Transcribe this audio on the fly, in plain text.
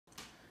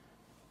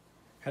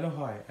Hello,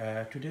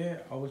 hi. Today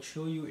I will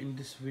show you in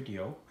this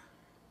video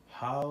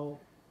how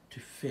to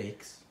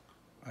fix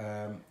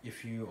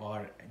if you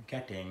are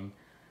getting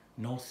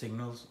no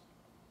signals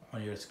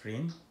on your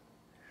screen,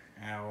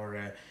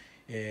 or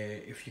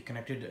if you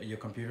connected your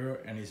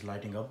computer and is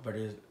lighting up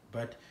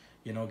but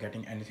you're not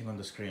getting anything on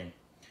the screen,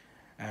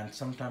 and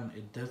sometimes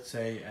it does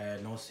say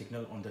no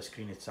signal on the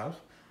screen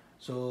itself.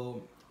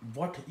 So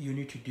what you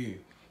need to do,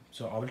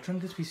 so I will turn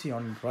this PC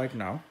on right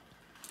now,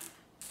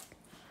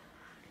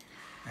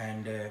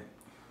 and the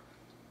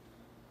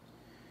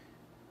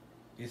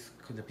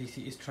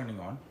PC is turning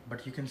on,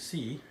 but you can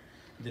see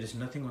there is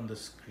nothing on the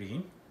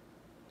screen.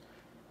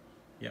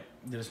 Yeah,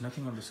 there is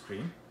nothing on the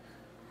screen.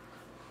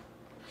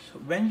 So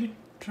when you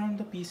turn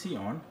the PC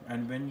on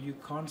and when you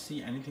can't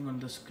see anything on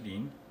the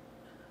screen,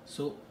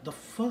 so the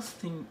first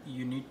thing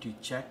you need to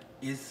check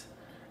is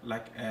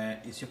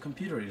is your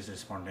computer is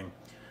responding.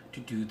 To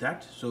do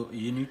that, so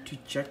you need to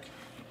check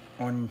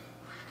on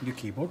your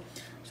keyboard.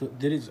 So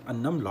there is a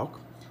num lock.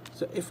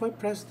 So if I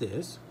press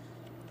this,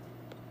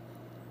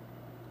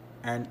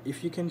 and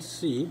if you can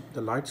see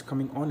the lights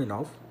coming on and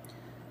off,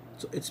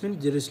 so it's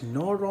means there is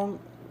no wrong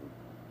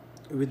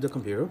with the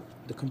computer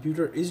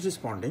is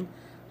responding.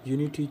 You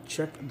need to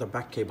check the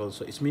back cable,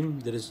 so it's mean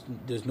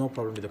there's no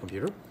problem with the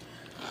computer.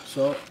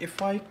 So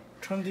if I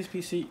turn this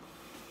PC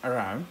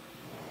around,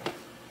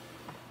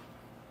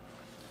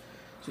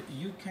 so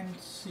you can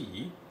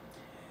see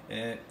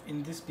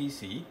in this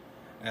PC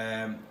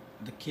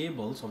the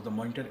cables of the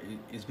monitor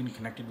is been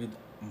connected with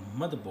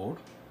motherboard,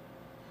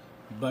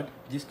 but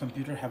this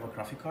computer have a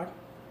graphic card.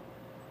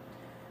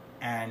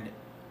 And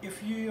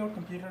if your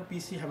computer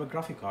PC have a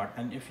graphic card,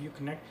 and if you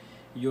connect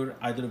your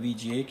either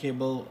VGA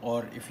cable,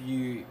 or if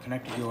you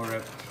connect your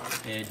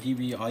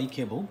DVI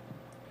cable,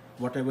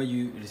 whatever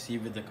you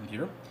receive with the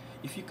computer,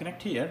 if you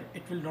connect here,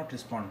 it will not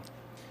respond.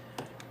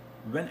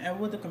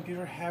 Whenever the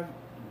computer have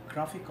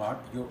graphic card,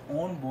 your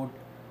own board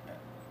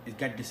is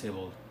get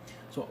disabled.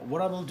 So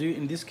what I will do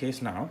in this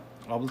case now,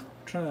 I will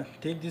try to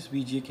take this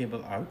VGA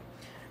cable out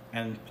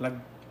and plug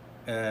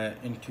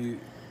into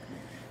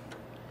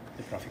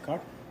the graphic card.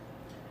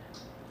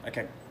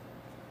 Okay,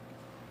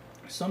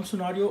 some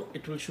scenario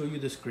it will show you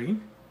the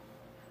screen.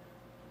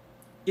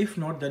 If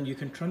not, then you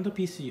can turn the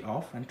PC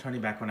off and turn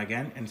it back on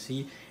again and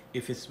see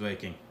if it's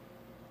working.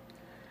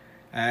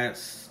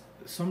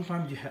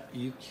 Sometimes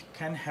you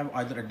can have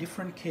either a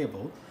different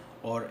cable,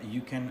 or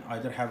you can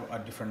either have a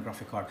different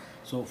graphic card.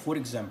 So for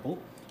example,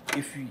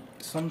 if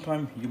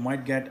sometimes you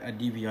might get a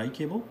DVI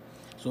cable,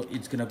 so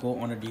it's gonna go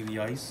on a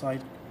DVI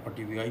side or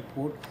DVI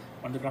port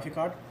on the graphic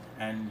card,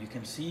 and you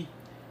can see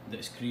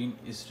the screen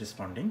is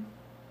responding.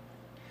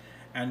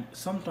 And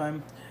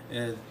sometimes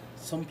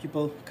some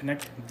people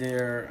connect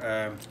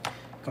their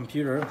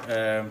computer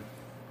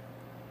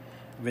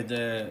with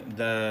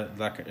the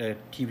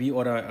TV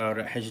or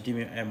a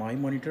HDMI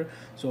monitor.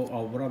 So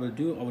what I will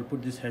do, I will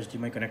put this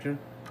HDMI connector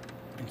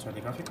inside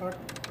the graphic card.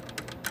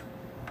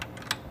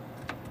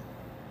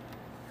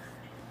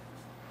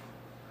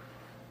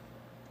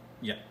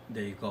 Yeah,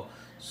 there you go.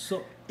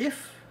 So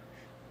if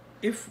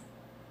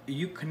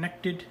you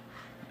connected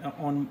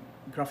on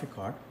graphic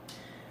card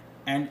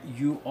and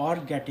you are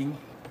getting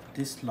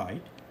this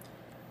light,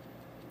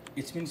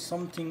 it's been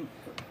something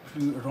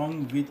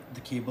wrong with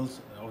the cables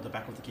or the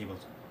back of the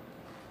cables.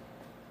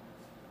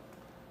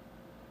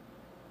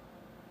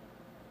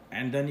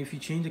 And then if you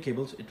change the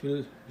cables, it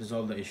will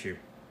resolve the issue.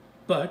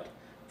 But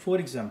for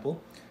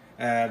example,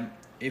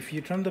 if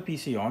you turn the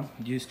PC on,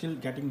 you're still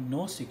getting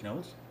no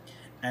signals,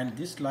 and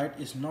this light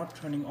is not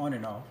turning on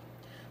and off,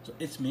 so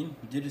it's mean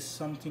there is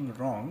something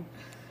wrong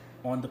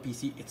on the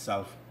PC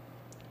itself.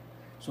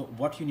 So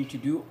what you need to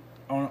do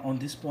on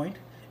this point,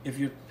 if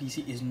your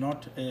PC is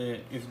not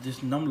if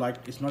this num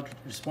light is not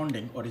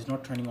responding or is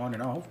not turning on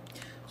and off,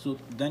 so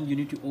then you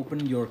need to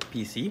open your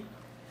PC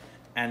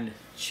and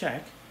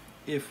check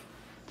if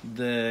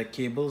the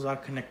cables are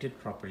connected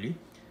properly,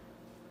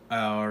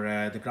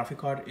 or the graphic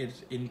card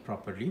is in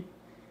properly,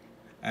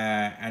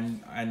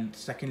 and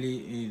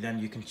secondly, then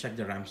you can check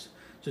the RAMs.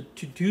 So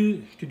to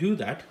do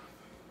that,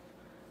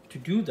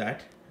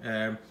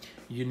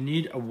 you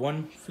need a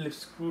one Phillips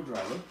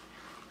screwdriver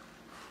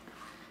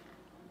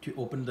to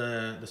open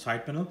the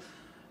side panel.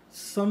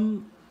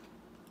 Some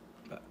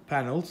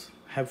panels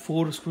have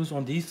 4 screws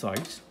on these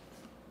sides,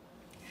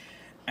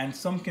 and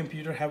some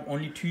computer have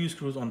only 2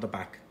 screws on the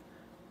back.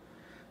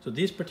 So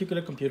this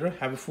particular computer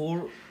have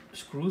 4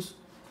 screws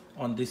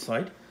on this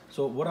side.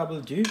 So what I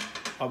will do,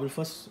 I will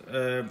first,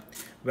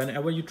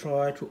 whenever you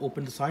try to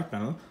open the side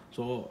panel,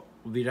 so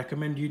we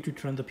recommend you to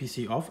turn the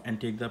PC off and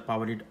take the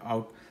power lead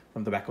out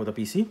from the back of the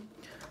PC.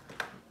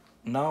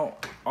 Now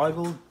I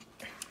will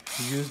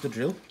use the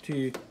drill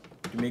to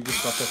make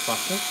this process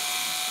faster.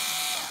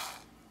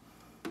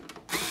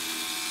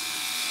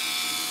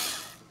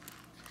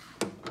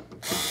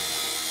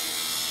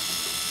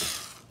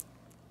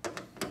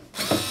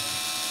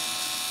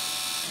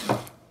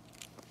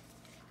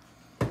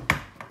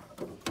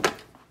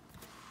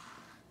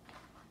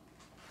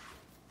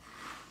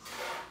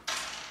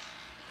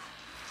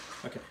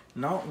 Okay,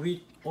 Now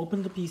we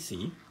open the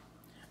PC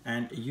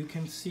and you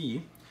can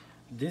see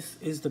this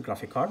is the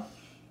graphic card.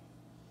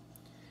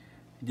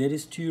 There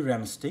is 2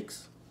 RAM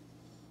sticks.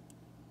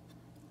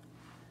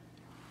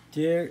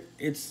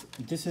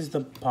 This is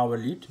the power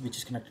lead which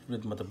is connected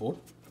with motherboard,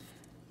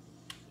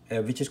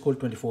 which is called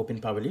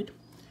 24-pin power lead.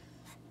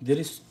 There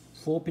is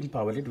 4-pin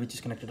power lead which is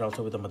connected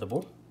also with the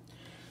motherboard.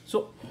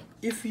 So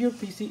if your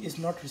PC is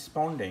not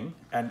responding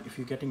and if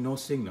you're getting no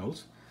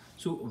signals,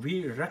 so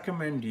we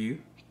recommend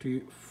you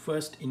to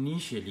first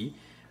initially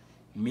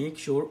make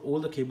sure all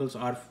the cables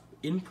are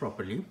in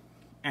properly,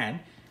 and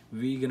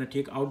we're gonna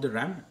take out the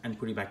RAM and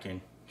put it back in.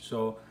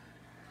 So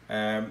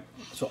I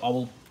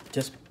will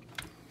just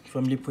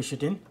firmly push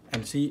it in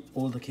and see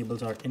all the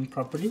cables are in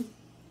properly.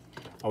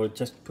 I will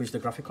just push the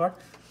graphic card.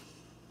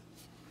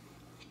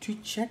 To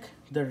check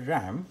the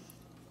RAM,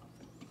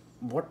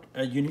 what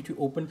you need to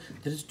open,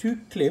 there is 2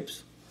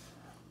 clips.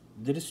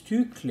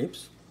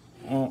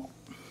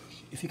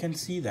 If you can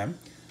see them,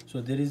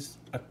 so there is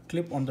a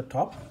clip on the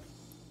top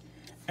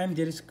and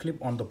there is a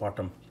clip on the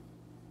bottom.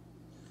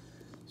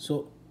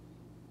 So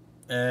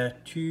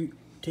to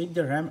take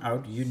the RAM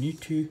out, you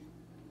need to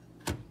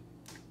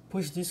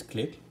push this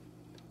clip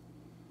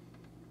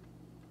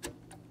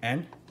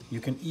and you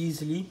can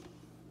easily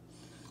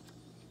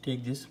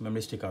take this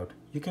memory stick out.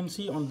 You can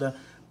see on the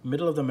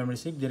middle of the memory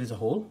stick there is a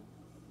hole,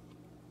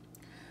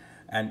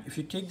 and if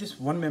you take this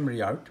one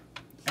memory out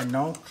and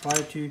now try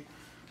to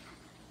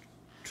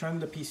turn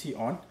the PC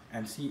on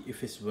and see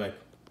if it's work.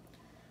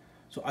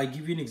 So I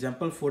give you an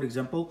example. For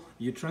example,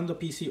 you turn the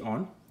PC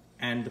on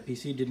and the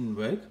PC didn't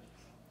work,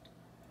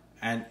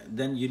 and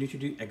then you need to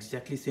do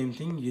exactly same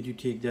thing. You need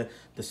to take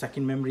the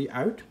second memory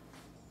out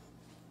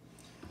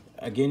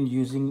again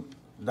using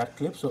that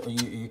clip. So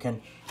you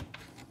can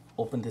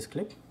open this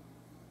clip.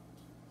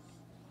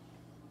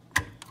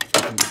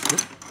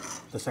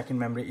 The second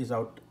memory is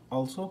out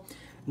also.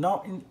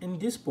 Now in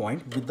this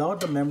point, without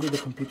the memory the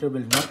computer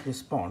will not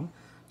respond,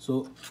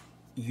 so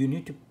you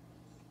need to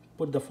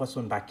put the first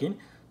one back in.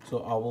 So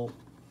I will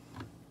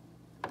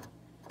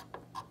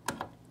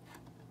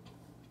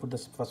put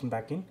this first one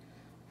back in.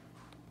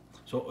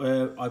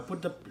 So I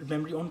put the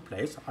memory on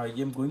place. I'm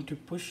going to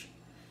push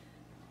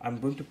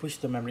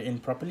the memory in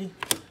properly.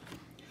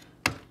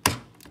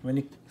 When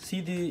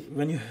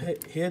you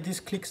hear this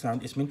click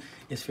sound, it means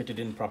it's fitted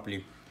in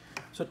properly.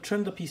 So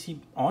turn the PC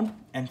on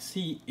and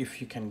see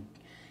if you can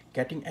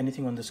getting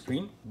anything on the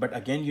screen. But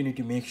again, you need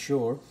to make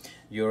sure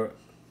your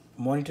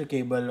monitor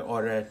cable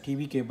or a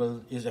TV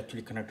cable is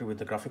actually connected with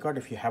the graphic card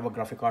if you have a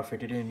graphic card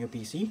fitted in your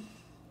PC.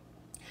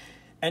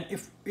 And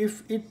if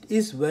it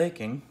is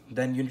working,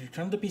 then you need to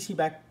turn the PC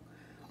back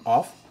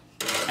off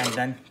and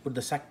then put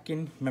the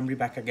second memory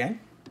back again.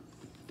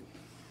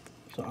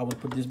 So I will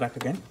put this back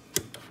again,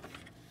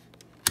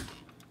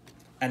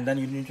 and then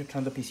you need to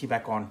turn the PC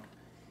back on.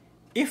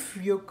 If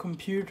your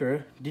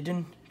computer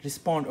didn't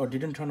respond or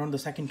didn't turn on the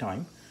second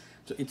time,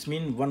 so it's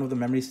mean one of the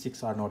memory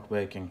sticks are not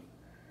working.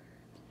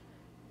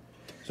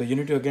 So you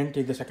need to again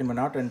take the second one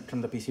out and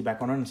turn the PC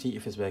back on and see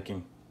if it's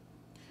working.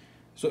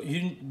 So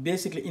you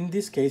basically, in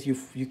this case,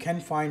 you can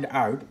find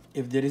out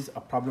if there is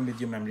a problem with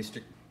your memory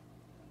stick,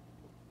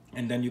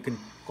 and then you can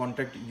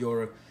contact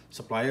your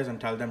suppliers and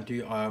tell them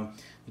to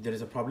if there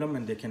is a problem,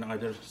 and they can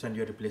either send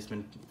you a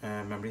replacement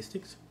memory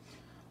sticks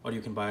or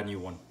you can buy a new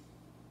one.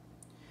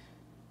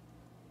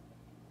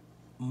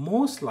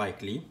 Most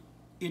likely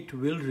it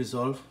will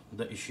resolve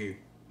the issue.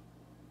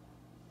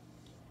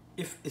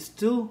 If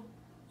still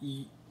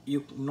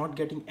you're not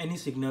getting any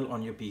signal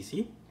on your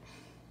PC,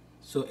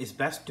 so it's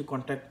best to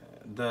contact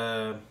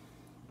a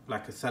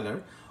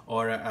seller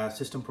or a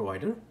system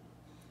provider,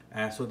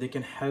 so they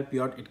can help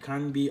you out. It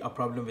can be a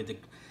problem with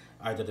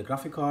either the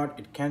graphic card,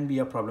 it can be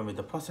a problem with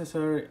the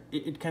processor,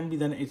 it can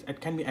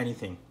be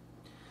anything.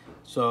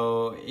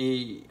 So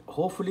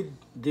hopefully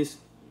this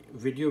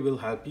video will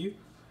help you,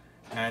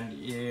 and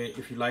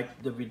if you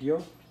like the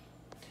video,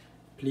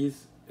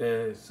 please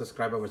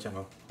subscribe our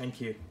channel. Thank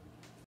you.